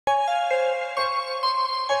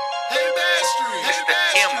It's the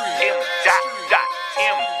M dot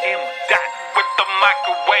with the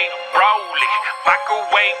microwave Rollie.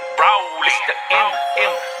 Microwave Rollie. It's the M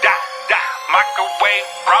dot microwave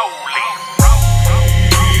Rollie.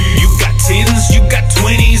 You got 10s, you got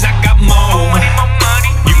 20s, I got more.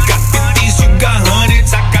 You got 50s, you got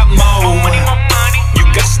 100s, I got more. You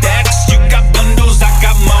got stacks, you got bundles, I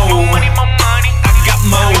got more. I got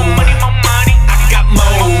more. I got more.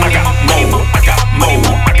 I got more. I got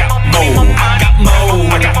more. I got more. I got more. I got more. I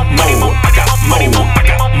got more. I got more. I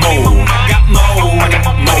got more. I got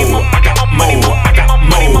more. I got more. I got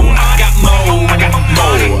more. I got more. I got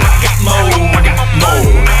more. I got more. I got more.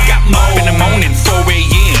 I got more. In the morning, 4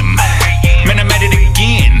 a.m. Man, I'm at it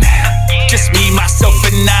again. Just me, myself,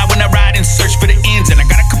 and I when I ride and search for the ends, and I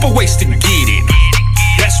got a couple ways to get it.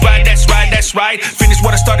 That's right, that's right, that's right. Finish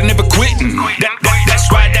what I started, never quitting.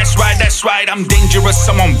 That's right, that's right, that's right. I'm dangerous,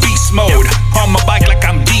 I'm on beast mode. On my bike like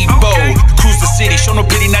I'm Debo. Cruise the city, show no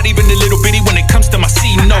pity, not even a little bitty when it comes to my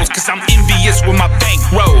C-notes. Cause I'm envious with my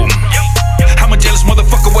bankroll. I'm a jealous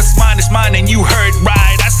motherfucker, what's mine is mine, and you heard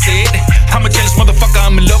right, I said I'm a jealous motherfucker,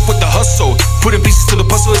 I'm in love with the hustle. Putting pieces to the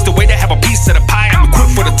puzzle is the way to have a piece of the pie. I'm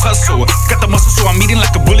equipped for the tussle. Got the muscle, so I'm eating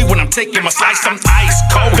like a bully when I'm taking my slice. I'm ice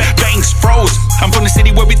cold, bangs froze. I'm from the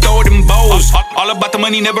city where we throw them bows. All about the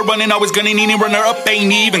money, never running, always gunning, any runner up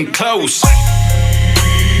ain't even close.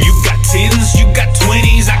 You got 10s, you got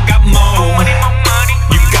 20s, I got more.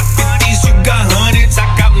 You got 50s, you got 100s, I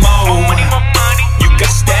got more. You got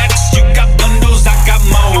stacks, you got bundles, I got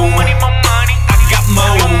more. I got more.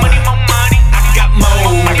 I got more.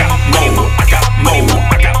 I got more. I got more. I got more.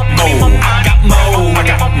 I got more. I got more. I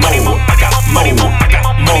got more. I got more. I got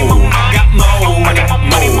more. I got more. I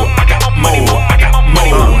got more. I got more. I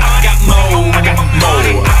got more. I got more.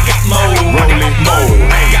 I got more. Rollie,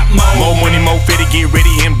 I got more. More money, more fitty, get ready,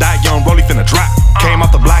 M. Young Rollie finna drop. Came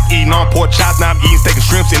off the block eating on pork chops, now I'm eating steak and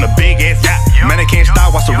shrimps in a big ass yacht. Man, I can't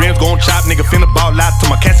stop, watch the rims gon' chop. Nigga finna ball out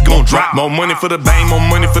till my casket gon' drop. More money for the bang, more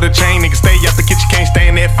money for the chain. Nigga stay out the kitchen, can't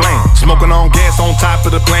stand that flame. Smoking on gas on top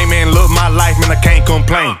of the plane, man, love my life, man, I can't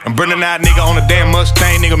complain. I'm burning out, nigga, on a damn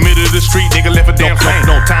Mustang. Nigga, middle of the street, nigga, left a damn flame.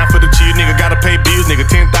 No time for the chill, nigga, gotta pay bills. Nigga,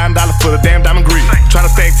 $10,000 for the damn diamond grill.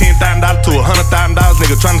 Tryna stack $10,000 to $100,000,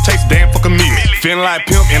 nigga, tryna chase a damn fucking meal. Feeling like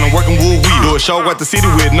pimp and I'm working wood weed. Do a show at the city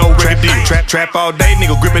with no record deal. Trap all day,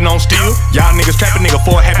 nigga, gripping on steel. Y'all niggas trapping, nigga,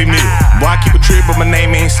 for a happy meal. Boy, I keep a trip, but my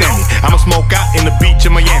name ain't Sammy. I'ma smoke out in the beach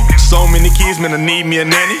in Miami. So many kids, man, I need me a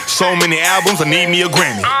nanny. So many albums, I need me a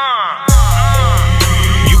Grammy.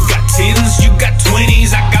 You got 10s,